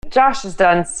Josh has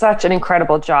done such an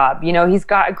incredible job. You know, he's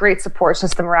got a great support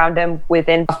system around him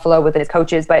within Buffalo, within his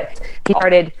coaches, but he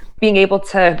started being able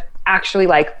to actually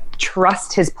like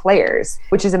trust his players,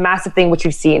 which is a massive thing, which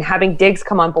we've seen. Having Diggs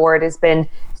come on board has been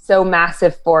so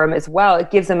massive for him as well.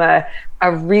 It gives him a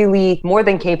really more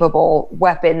than capable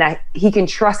weapon that he can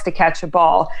trust to catch a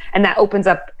ball, and that opens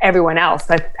up everyone else.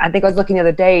 I think I was looking the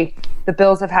other day, the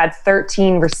Bills have had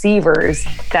 13 receivers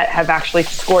that have actually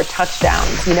scored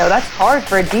touchdowns. You know, that's hard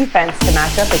for a defense to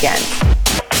match up against.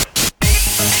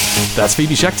 That's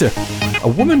Phoebe Schechter, a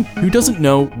woman who doesn't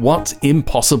know what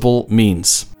impossible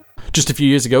means. Just a few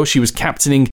years ago, she was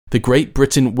captaining the Great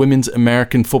Britain Women's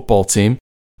American football team.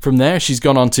 From there, she's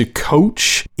gone on to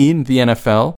coach in the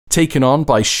NFL, taken on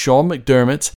by Sean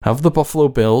McDermott of the Buffalo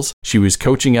Bills. She was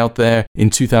coaching out there in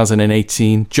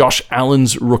 2018, Josh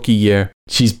Allen's rookie year.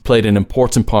 She's played an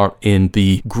important part in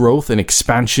the growth and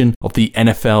expansion of the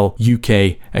NFL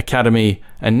UK Academy.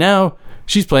 And now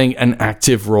she's playing an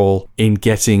active role in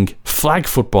getting flag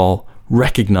football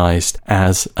recognized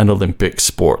as an Olympic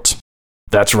sport.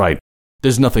 That's right.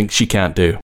 There's nothing she can't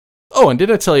do. Oh, and did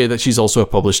I tell you that she's also a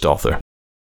published author?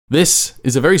 This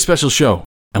is a very special show,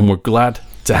 and we're glad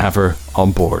to have her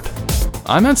on board.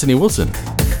 I'm Anthony Wilson,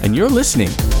 and you're listening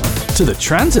to the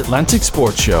Transatlantic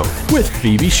Sports Show with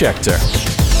Phoebe Schechter.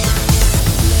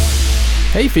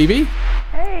 Hey, Phoebe.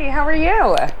 Hey, how are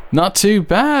you? Not too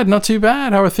bad, not too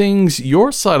bad. How are things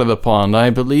your side of the pond? I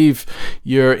believe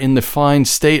you're in the fine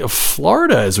state of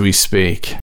Florida as we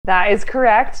speak. That is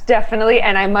correct, definitely.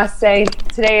 And I must say,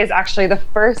 today is actually the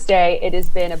first day it has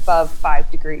been above 5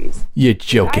 degrees. You're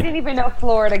joking. I didn't even know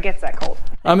Florida gets that cold.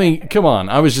 I mean, come on.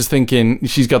 I was just thinking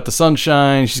she's got the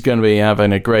sunshine. She's going to be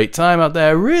having a great time out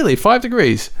there. Really? 5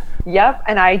 degrees? Yep.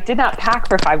 And I did not pack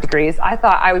for 5 degrees. I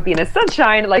thought I would be in the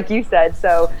sunshine, like you said.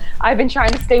 So I've been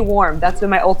trying to stay warm. That's been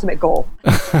my ultimate goal.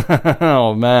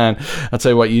 Oh, man. I'll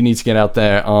tell you what, you need to get out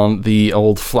there on the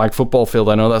old flag football field.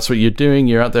 I know that's what you're doing.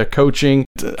 You're out there coaching.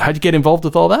 How'd you get involved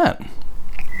with all that?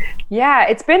 Yeah,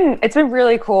 it's been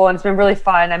really cool, and it's been really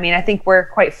fun. I mean, I think we're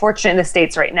quite fortunate in the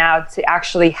States right now to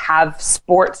actually have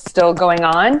sports still going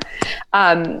on.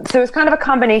 So it's kind of a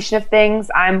combination of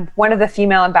things. I'm one of the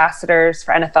female ambassadors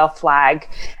for NFL Flag,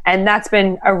 and that's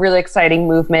been a really exciting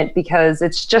movement because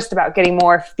it's just about getting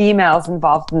more females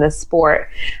involved in this sport.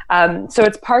 So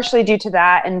it's partially due to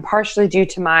that and partially due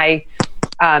to my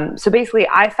so basically,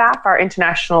 IFAF, our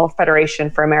International Federation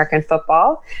for American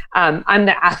Football, I'm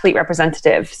the athlete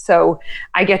representative. So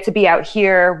I get to be out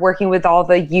here working with all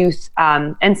the youth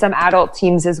and some adult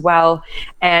teams as well.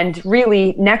 And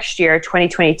really, next year,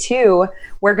 2022,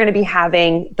 we're going to be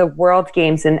having the World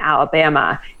Games in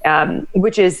Alabama,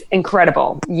 which is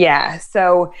incredible. Yeah,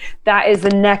 so that is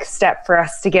the next step for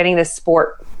us to getting this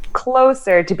sport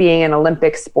closer to being an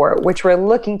Olympic sport, which we're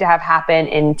looking to have happen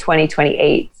in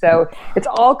 2028. So it's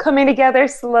all coming together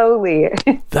slowly.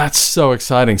 That's so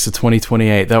exciting. So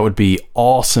 2028, that would be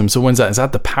awesome. So when's that? Is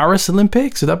that the Paris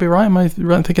Olympics? Would that be right? Am I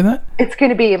right in thinking that? It's going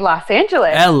to be Los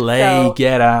Angeles. LA, so.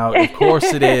 Get out. Of course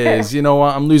it is. You know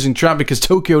what? I'm losing track because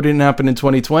Tokyo didn't happen in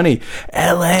 2020.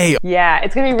 LA. Yeah,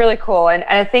 it's going to be really cool. And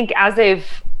I think as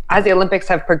the Olympics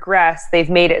have progressed, they've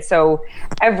made it so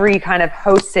every kind of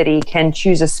host city can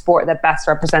choose a sport that best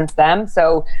represents them.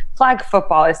 So flag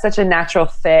football is such a natural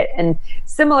fit, and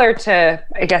similar to,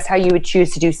 I guess, how you would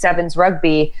choose to do sevens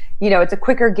rugby. You know, it's a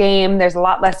quicker game. There's a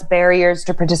lot less barriers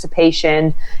to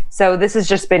participation. So this has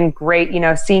just been great, you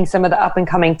know, seeing some of the up and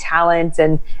coming talent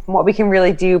and what we can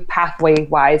really do pathway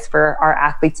wise for our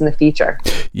athletes in the future.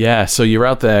 Yeah. So you're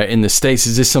out there in the States.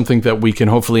 Is this something that we can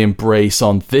hopefully embrace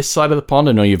on this side of the pond?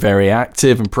 I know you're very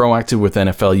active and proactive with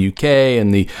NFL UK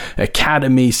and the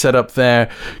academy set up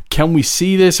there. Can we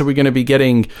see this? Are we going to be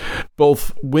getting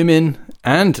both women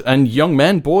and young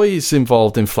men, boys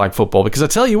involved in flag football? Because I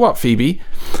tell you what, Phoebe,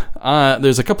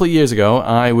 there's a couple of years ago,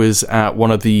 I was at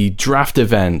one of the draft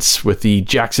events with the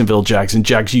Jacksonville Jags and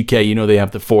Jags UK. You know, they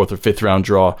have the 4th or 5th round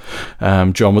draw,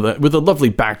 John, with a lovely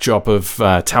backdrop of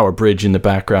Tower Bridge in the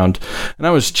background. And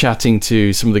I was chatting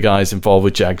to some of the guys involved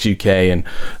with Jags UK, and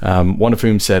one of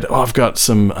whom said, "Oh, I've got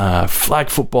some flag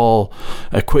football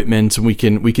equipment, and we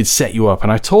could set you up."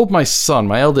 And I told my son,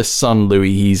 my eldest son,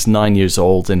 Louis, he's 9 years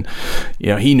old, and you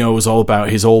know, he knows all about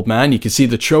his old man. You can see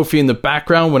the trophy in the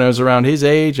background. When I was around his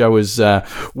age, I was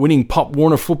winning Pop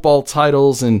Warner football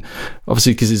titles, and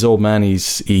obviously because his old man,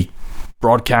 he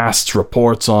broadcasts,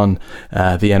 reports on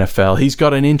the NFL. He's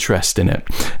got an interest in it.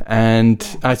 And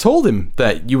I told him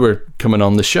that you were coming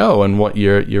on the show and what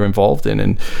you're involved in.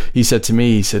 And he said to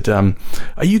me,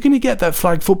 are you going to get that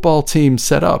flag football team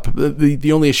set up?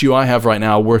 The only issue I have right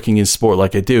now working in sport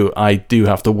like I do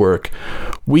have to work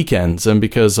weekends, and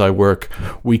because I work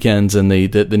weekends and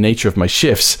the nature of my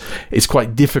shifts, it's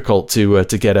quite difficult to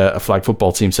get a flag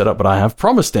football team set up. But I have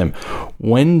promised him,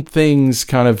 when things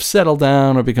kind of settle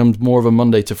down or becomes more of a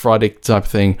Monday to Friday type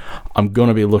thing, I'm going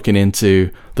to be looking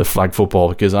into the flag football,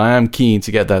 because I am keen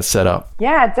to get that set up.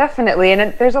 Yeah, definitely.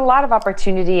 And there's a lot of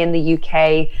opportunity in the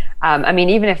UK. I mean,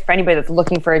 even if anybody that's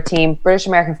looking for a team, British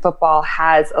American Football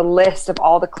has a list of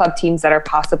all the club teams that are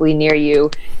possibly near you.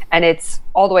 And it's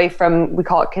all the way from, we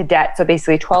call it cadet, so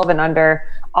basically 12 and under,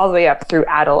 all the way up through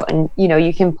adult. And,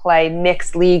 you can play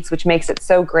mixed leagues, which makes it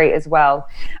so great as well.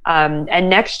 And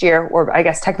next year, or I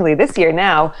guess technically this year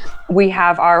now, we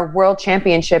have our World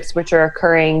Championships, which are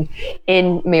occurring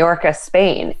in Mallorca,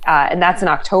 Spain. And that's in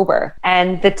October.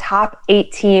 And the top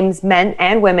 8 teams, men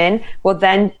and women, will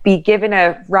then be given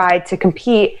a ride to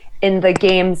compete in the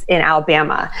games in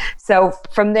Alabama. So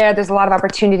from there's a lot of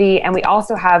opportunity. And we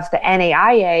also have the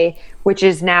NAIA, which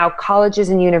is now colleges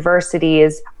and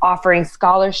universities offering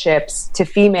scholarships to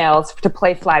females to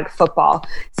play flag football.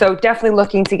 So definitely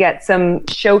looking to get some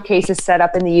showcases set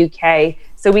up in the UK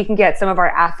so we can get some of our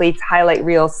athletes' highlight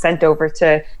reels sent over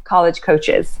to college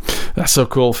coaches. That's so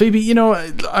cool. Phoebe,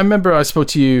 I remember I spoke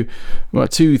to you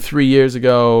 2-3 years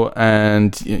ago,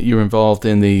 and you were involved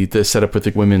in the setup with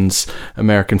the women's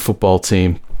American football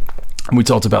team. And we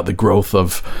talked about the growth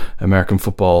of American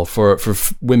football for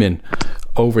women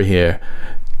over here.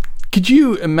 Could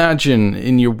you imagine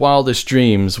in your wildest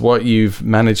dreams what you've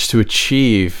managed to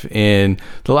achieve in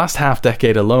the last half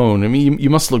decade alone? I mean, you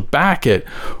must look back at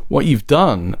what you've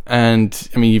done, and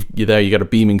I mean, you're there, you got a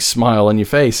beaming smile on your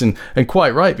face, and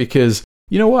quite right, because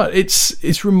you know what?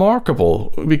 It's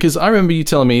remarkable, because I remember you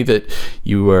telling me that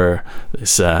you were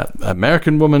this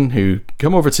American woman who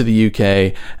come over to the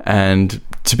UK, and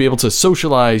to be able to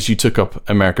socialize, you took up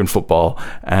American football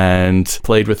and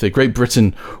played with the Great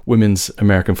Britain women's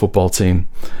American football team.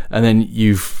 And then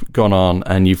you've gone on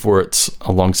and you've worked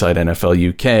alongside NFL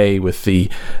UK with the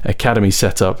academy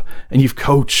setup, and you've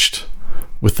coached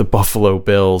with the Buffalo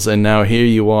Bills, and now here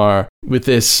you are with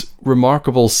this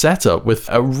remarkable setup with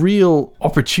a real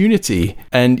opportunity,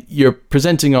 and you're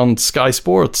presenting on Sky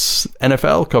Sports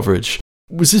NFL coverage.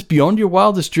 Was this beyond your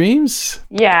wildest dreams?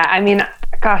 Yeah, I mean,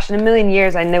 gosh, in a million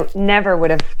years, I never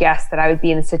would have guessed that I would be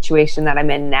in the situation that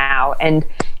I'm in now. And,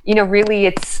 really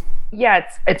it's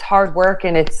hard work,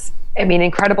 and it's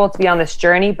incredible to be on this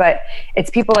journey, but it's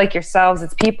people like yourselves,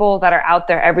 it's people that are out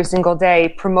there every single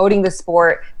day promoting the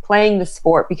sport, playing the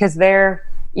sport, because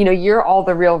you're all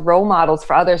the real role models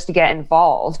for others to get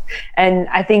involved. And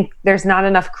I think there's not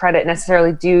enough credit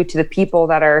necessarily due to the people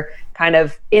that are kind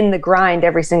of in the grind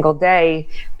every single day,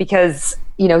 because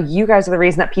you guys are the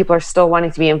reason that people are still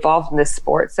wanting to be involved in this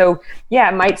sport. So yeah,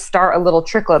 it might start a little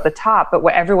trickle at the top, but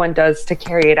what everyone does to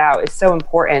carry it out is so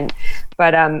important.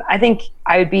 But I think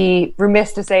I would be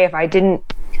remiss to say if I didn't,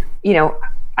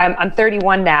 I'm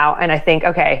 31 now, and I think,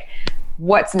 okay,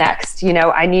 what's next?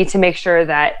 I need to make sure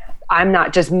that I'm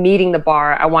not just meeting the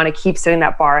bar. I want to keep setting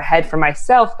that bar ahead for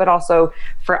myself, but also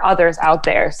for others out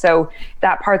there. So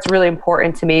that part's really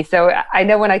important to me. So I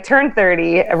know when I turned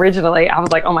 30 originally, I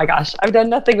was like, oh my gosh, I've done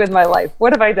nothing with my life.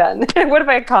 What have I done? What have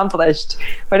I accomplished?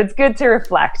 But it's good to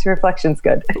reflect. Reflection's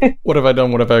good. What have I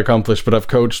done? What have I accomplished? But I've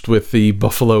coached with the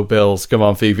Buffalo Bills. Come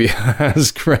on, Phoebe.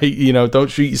 That's great.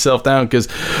 Don't shoot yourself down, because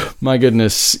my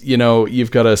goodness,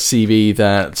 you've got a CV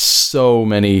that so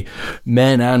many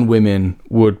men and women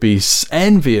would be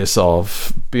envious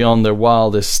of beyond their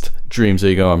wildest dreams.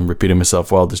 There you go. I'm repeating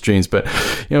myself, wildest dreams. But,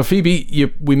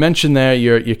 Phoebe, we mentioned there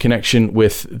your connection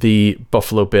with the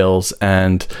Buffalo Bills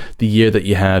and the year that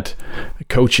you had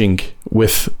coaching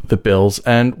with the Bills.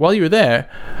 And while you were there,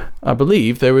 I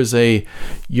believe there was a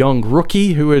young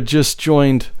rookie who had just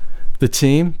joined the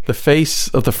team, the face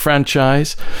of the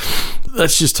franchise.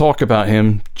 Let's just talk about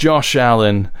him, Josh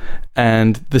Allen,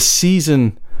 and the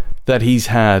season that he's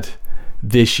had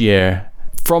this year.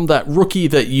 From that rookie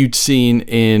that you'd seen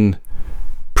in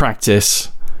practice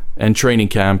and training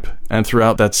camp and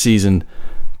throughout that season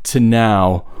to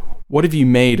now, what have you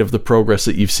made of the progress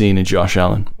that you've seen in Josh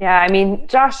Allen? Yeah,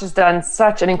 Josh has done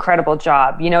such an incredible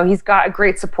job. He's got a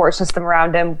great support system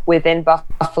around him within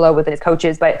Buffalo, within his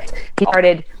coaches, but he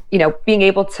started, being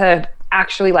able to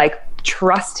actually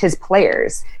trust his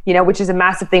players, which is a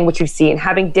massive thing, which we've seen.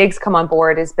 Having Diggs come on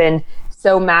board has been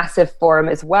so massive for him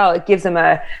as well. It gives him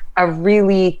a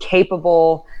really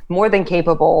capable, more than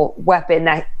capable weapon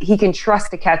that he can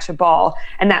trust to catch a ball,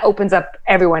 and that opens up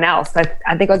everyone else.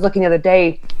 I think I was looking the other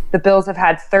day, the Bills have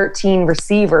had 13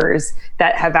 receivers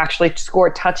that have actually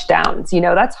scored touchdowns.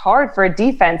 That's hard for a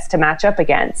defense to match up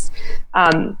against.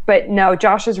 But no,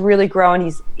 Josh has really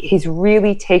grown. He's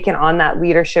really taken on that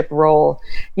leadership role.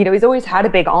 He's always had a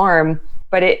big arm,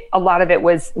 but a lot of it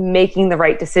was making the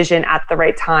right decision at the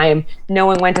right time,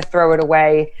 knowing when to throw it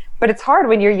away. But it's hard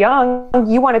when you're young.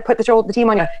 You want to put the team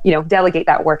on delegate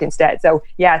that work instead. So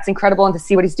yeah, it's incredible. And to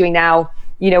see what he's doing now,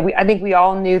 I think we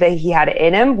all knew that he had it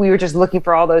in him. We were just looking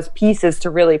for all those pieces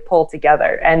to really pull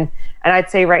together. And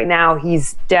I'd say right now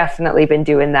he's definitely been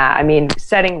doing that. I mean,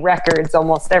 setting records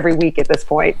almost every week at this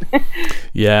point.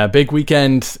 Yeah, big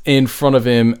weekend in front of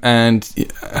him, and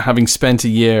having spent a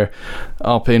year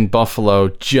up in Buffalo,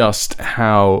 just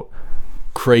how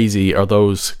crazy are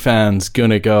those fans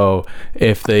gonna go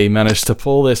if they manage to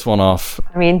pull this one off?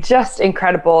 I mean, just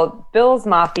incredible. Bills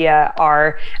Mafia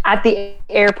are at the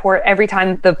airport every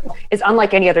time. Is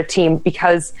unlike any other team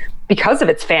because of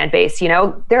its fan base.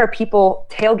 There are people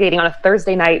tailgating on a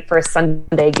Thursday night for a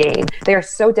Sunday game. They are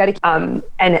so dedicated.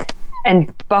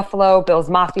 And Buffalo Bills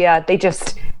Mafia, they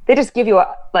just give you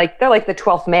they're like the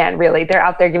 12th man, really. They're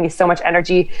out there giving you so much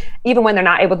energy. Even when they're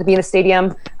not able to be in the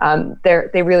stadium,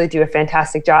 they really do a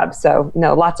fantastic job. So,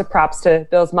 lots of props to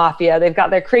Bills Mafia. They've got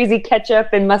their crazy ketchup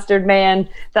and mustard man.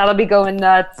 That'll be going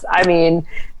nuts. I mean,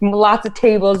 lots of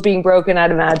tables being broken,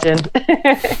 I'd imagine.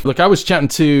 Look, I was chatting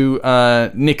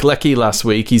to Nick Leckie last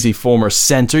week. He's a former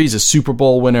center. He's a Super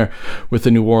Bowl winner with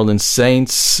the New Orleans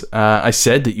Saints. I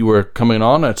said that you were coming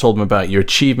on. I told him about your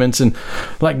achievements. And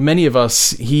like many of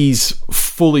us, he's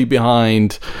fully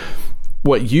behind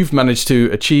what you've managed to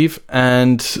achieve,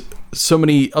 and so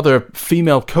many other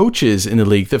female coaches in the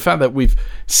league. The fact that we've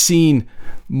seen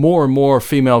more and more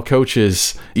female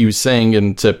coaches, he was saying,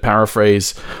 and to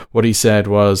paraphrase what he said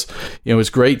was, it's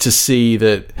great to see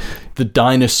that the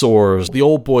dinosaurs, the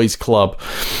old boys club,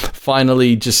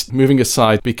 finally just moving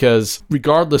aside, because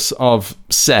regardless of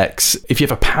sex, if you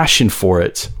have a passion for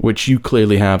it, which you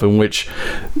clearly have, and which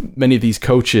many of these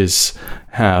coaches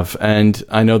have, and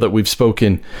I know that we've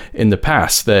spoken in the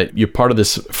past that you're part of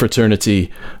this fraternity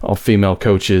of female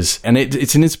coaches, and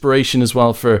it's an inspiration as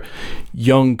well for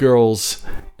young girls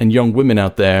and young women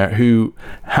out there who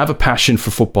have a passion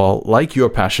for football, like your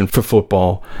passion for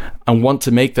football, and want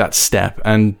to make that step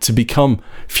and to become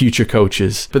future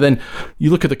coaches. But then you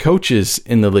look at the coaches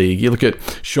in the league. You look at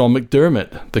Sean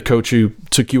McDermott, the coach who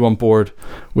took you on board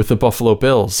with the Buffalo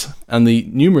Bills, and the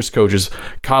numerous coaches,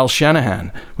 Kyle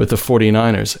Shanahan with the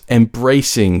 49ers,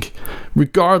 embracing,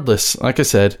 regardless, like I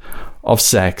said, of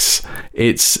sex,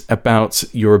 it's about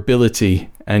your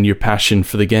ability and your passion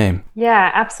for the game.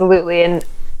 Yeah, absolutely. And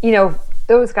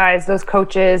those guys, those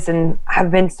coaches, and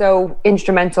have been so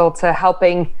instrumental to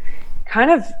helping kind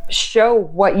of show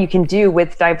what you can do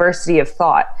with diversity of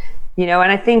thought. And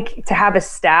I think to have a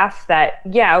staff that,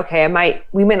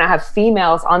 we might not have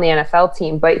females on the NFL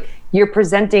team, but you're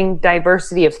presenting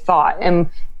diversity of thought, and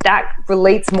that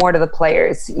relates more to the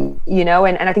players, and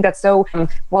I think that's so,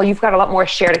 you've got a lot more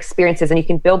shared experiences and you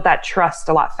can build that trust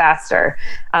a lot faster.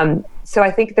 So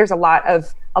I think there's a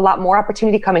lot more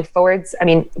opportunity coming forwards. I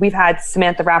mean, we've had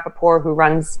Samantha Rappaport, who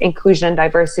runs inclusion and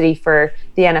diversity for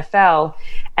the NFL.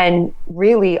 And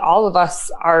really all of us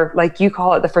are, like you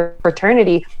call it, the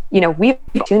fraternity. We have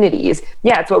opportunities.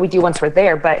 Yeah, it's what we do once we're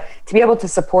there, but to be able to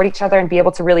support each other and be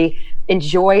able to really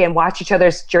enjoy and watch each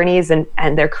other's journeys and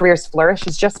their careers flourish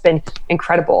has just been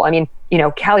incredible. I mean,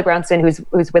 Callie Brownson,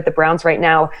 who's with the Browns right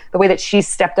now, the way that she's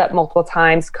stepped up multiple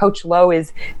times. Coach Lowe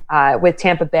is with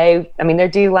Tampa Bay. I mean, their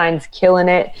D-line's killing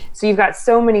it. So you've got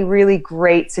so many really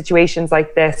great situations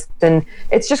like this. And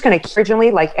it's just going to,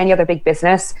 originally, like any other big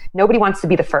business, nobody wants to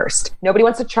be the first. Nobody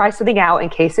wants to try something out in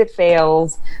case it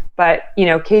fails. But,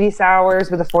 Katie Sowers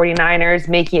with the 49ers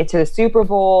making it to the Super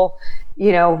Bowl,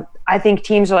 I think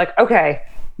teams are like, okay,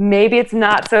 maybe it's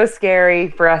not so scary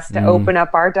for us to open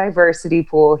up our diversity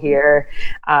pool here.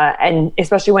 And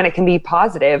especially when it can be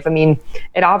positive. I mean,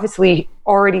 it obviously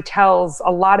already tells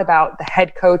a lot about the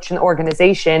head coach and the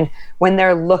organization when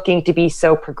they're looking to be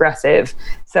so progressive.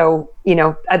 So,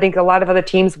 I think a lot of other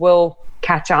teams will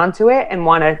catch on to it and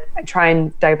want to try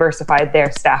and diversify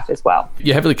their staff as well.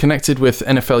 You're heavily connected with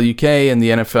NFL UK and the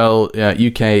NFL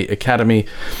UK Academy.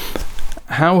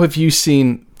 How have you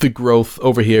seen the growth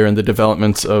over here and the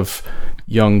development of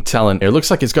young talent? It looks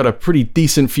like it's got a pretty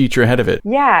decent future ahead of it.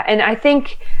 Yeah, and I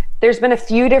think there's been a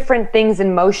few different things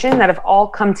in motion that have all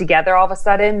come together all of a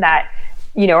sudden that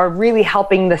are really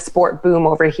helping the sport boom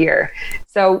over here.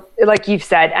 So like you've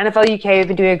said, NFL UK have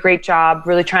been doing a great job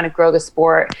really trying to grow the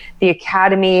sport. The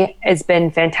academy has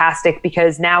been fantastic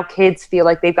because now kids feel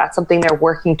like they've got something they're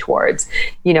working towards.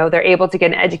 They're able to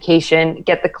get an education,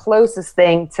 get the closest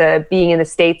thing to being in the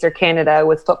States or Canada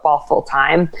with football full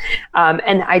time,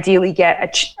 and ideally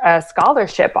get a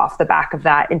scholarship off the back of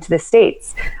that into the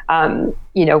States.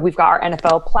 We've got our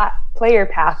NFL player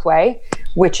pathway,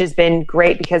 which has been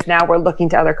great because now we're looking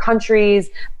to other countries,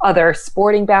 other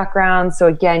sporting backgrounds. So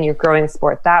again, you're growing the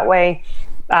sport that way.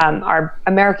 Our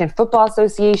American Football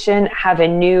Association have a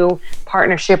new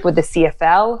partnership with the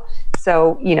CFL.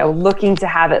 So, looking to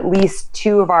have at least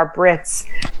 2 of our Brits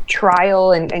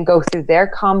trial and go through their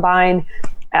combine.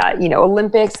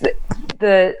 Olympics,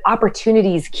 the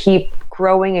opportunities keep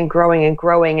growing and growing and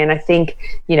growing. And I think,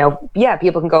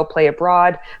 people can go play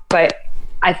abroad, but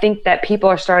I think that people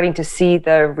are starting to see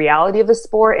the reality of the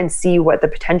sport and see what the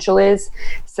potential is.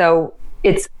 So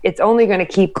it's only going to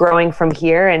keep growing from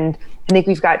here. And I think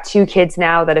we've got 2 kids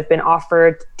now that have been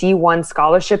offered D1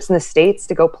 scholarships in the States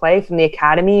to go play from the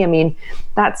academy. I mean,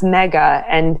 that's mega.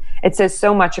 And it says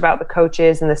so much about the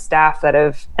coaches and the staff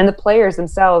and the players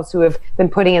themselves who have been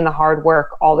putting in the hard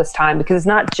work all this time, because it's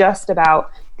not just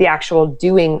about the actual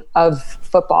doing of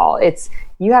football.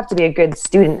 You have to be a good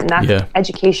student, and that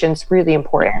education's really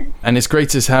important. And it's great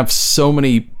to have so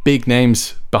many big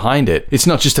names behind it. It's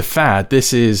not just a fad.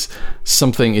 This is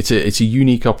something, it's a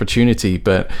unique opportunity,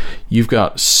 but you've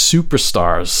got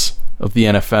superstars of the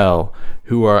NFL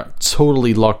who are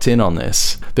totally locked in on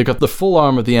this. They've got the full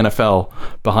arm of the NFL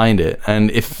behind it.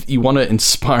 And if you want to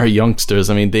inspire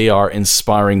youngsters, I mean, they are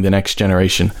inspiring the next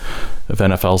generation of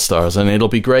NFL stars. And it'll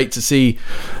be great to see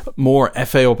more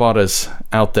Efe Obada's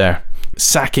out there,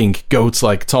 sacking goats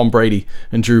like Tom Brady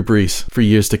and Drew Brees for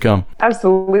years to come.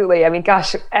 Absolutely. I mean,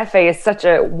 gosh, Efe is such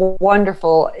a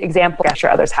wonderful example. I'm sure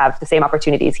others have the same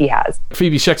opportunities he has.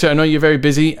 Phoebe Schechter, I know you're very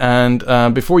busy, and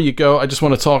before you go, I just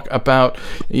want to talk about,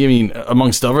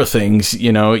 amongst other things,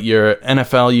 you're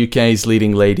NFL UK's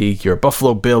leading lady, you're a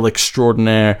Buffalo Bill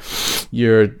extraordinaire,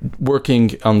 you're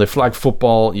working on the flag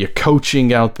football, you're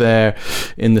coaching out there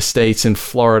in the States, in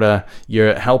Florida,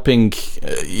 you're helping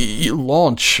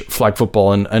launch flag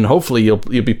football, and hopefully you'll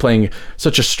be playing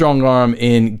such a strong arm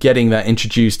in getting that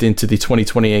introduced into the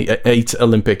 2028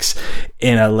 Olympics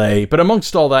in LA. But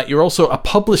amongst all that, you're also a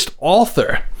published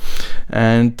author,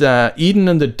 and Eden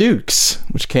and the Dukes,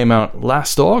 which came out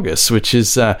last August, which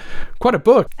is quite a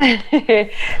book.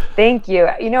 Thank you.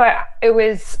 It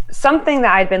was something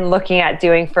that I'd been looking at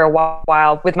doing for a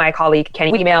while with my colleague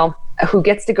Kenny Email, who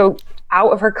gets to go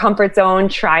out of her comfort zone,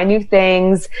 try new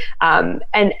things,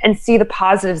 and see the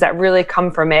positives that really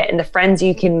come from it and the friends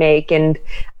you can make. And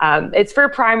it's for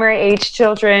primary age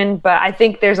children, but I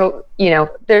think there's a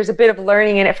bit of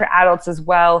learning in it for adults as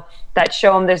well, that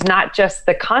show them there's not just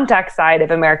the contact side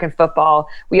of American football.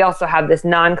 We also have this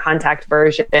non-contact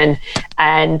version,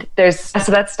 and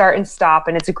so that's start and stop.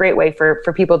 And it's a great way for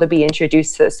people to be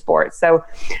introduced to the sport. So,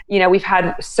 we've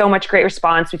had so much great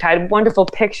response. We've had wonderful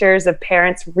pictures of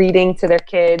parents reading to their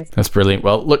kids. That's brilliant.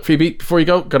 Well, look, Phoebe, before you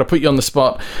go, got to put you on the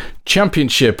spot.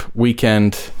 Championship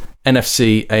weekend,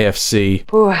 NFC,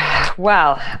 AFC. Ooh,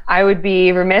 well, I would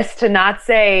be remiss to not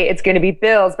say it's going to be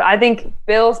Bills, but I think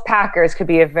Bills-Packers could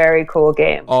be a very cool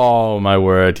game. Oh, my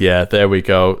word. Yeah, there we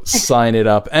go. Sign it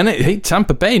up. And hey,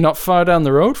 Tampa Bay, not far down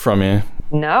the road from you.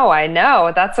 No, I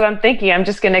know. That's what I'm thinking. I'm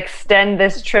just going to extend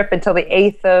this trip until the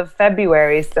 8th of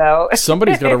February. So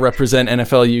somebody's got to represent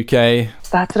NFL UK.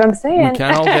 That's what I'm saying. We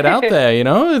can't all get out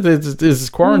there, This is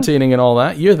quarantining and all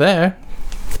that. You're there.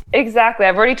 Exactly.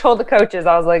 I've already told the coaches.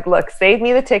 I was like, look, save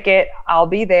me the ticket. I'll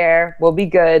be there. We'll be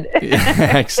good.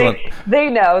 Excellent. they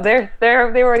know. They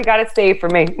already got it saved for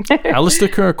me. Alistair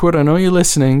Kirkwood, I know you're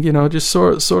listening. Just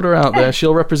sort her out there.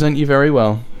 She'll represent you very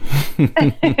well.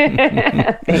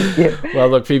 Thank you. Well,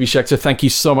 look, Phoebe Schechter, thank you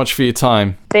so much for your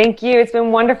time. Thank you. It's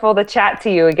been wonderful to chat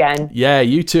to you again. Yeah,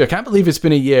 you too. I can't believe it's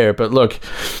been a year, but look,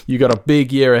 you got a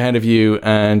big year ahead of you,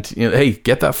 and hey,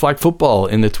 get that flag football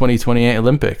in the 2028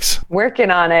 Olympics. Working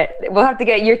on it. We'll have to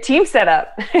get your team set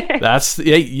up.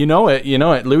 You know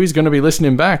it. Louis is going to be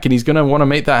listening back, and he's going to want to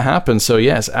make that happen. So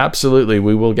yes, absolutely,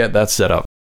 we will get that set up.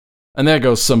 And there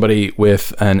goes somebody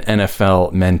with an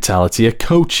NFL mentality, a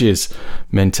coach's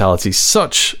mentality,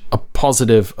 such a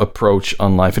positive approach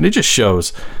on life. And it just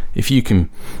shows if you can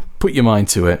put your mind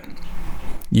to it,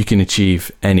 you can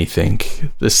achieve anything.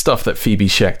 The stuff that Phoebe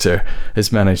Schechter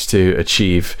has managed to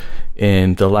achieve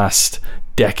in the last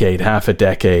decade, half a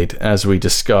decade, as we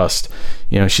discussed.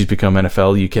 She's become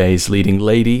NFL UK's leading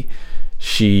lady.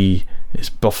 She is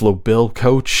Buffalo Bill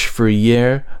coach for a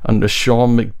year under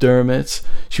Sean McDermott.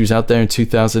 She was out there in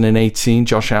 2018,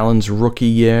 Josh Allen's rookie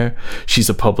year. She's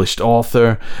a published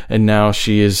author, and now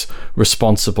she is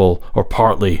responsible, or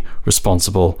partly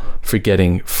responsible, for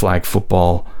getting flag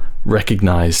football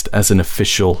recognized as an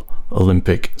official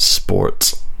Olympic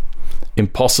sport.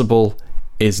 Impossible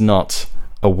is not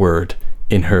a word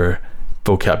in her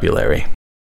vocabulary.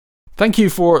 Thank you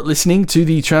for listening to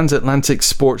the Transatlantic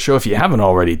Sports Show. If you haven't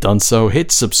already done so,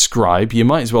 hit subscribe. You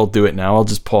might as well do it now. I'll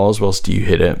just pause whilst you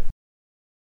hit it.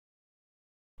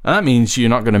 And that means you're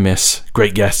not going to miss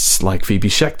great guests like Phoebe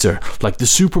Schechter, like the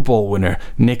Super Bowl winner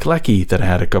Nick Leckie that I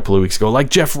had a couple of weeks ago,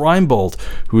 like Jeff Reinbold,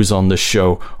 who was on the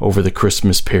show over the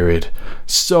Christmas period.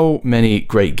 So many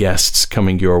great guests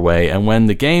coming your way. And when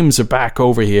the games are back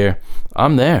over here,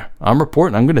 I'm there. I'm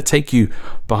reporting. I'm going to take you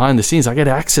behind the scenes. I get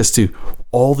access to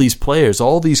all these players,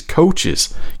 all these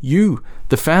coaches, you,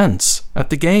 the fans at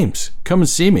the games. Come and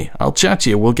see me. I'll chat to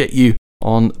you. We'll get you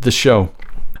on the show.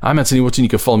 I'm Anthony Wootton. You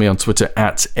can follow me on Twitter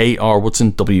at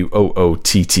ARWootton,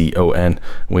 WOOTTON.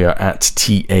 We are at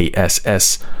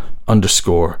TASS_UK.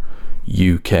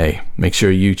 Make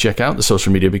sure you check out the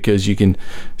social media because you can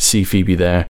see Phoebe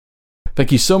there.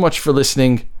 Thank you so much for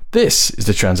listening. This is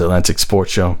the Transatlantic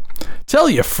Sports Show. Tell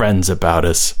your friends about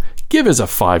us. Give us a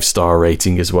 5-star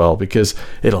rating as well because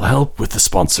it'll help with the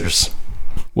sponsors.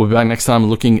 We'll be back next time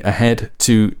looking ahead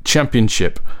to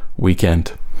Championship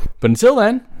weekend. But until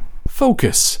then,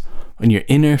 focus on your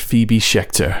inner Phoebe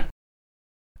Schechter.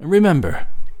 And remember,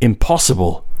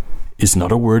 impossible is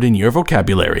not a word in your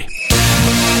vocabulary.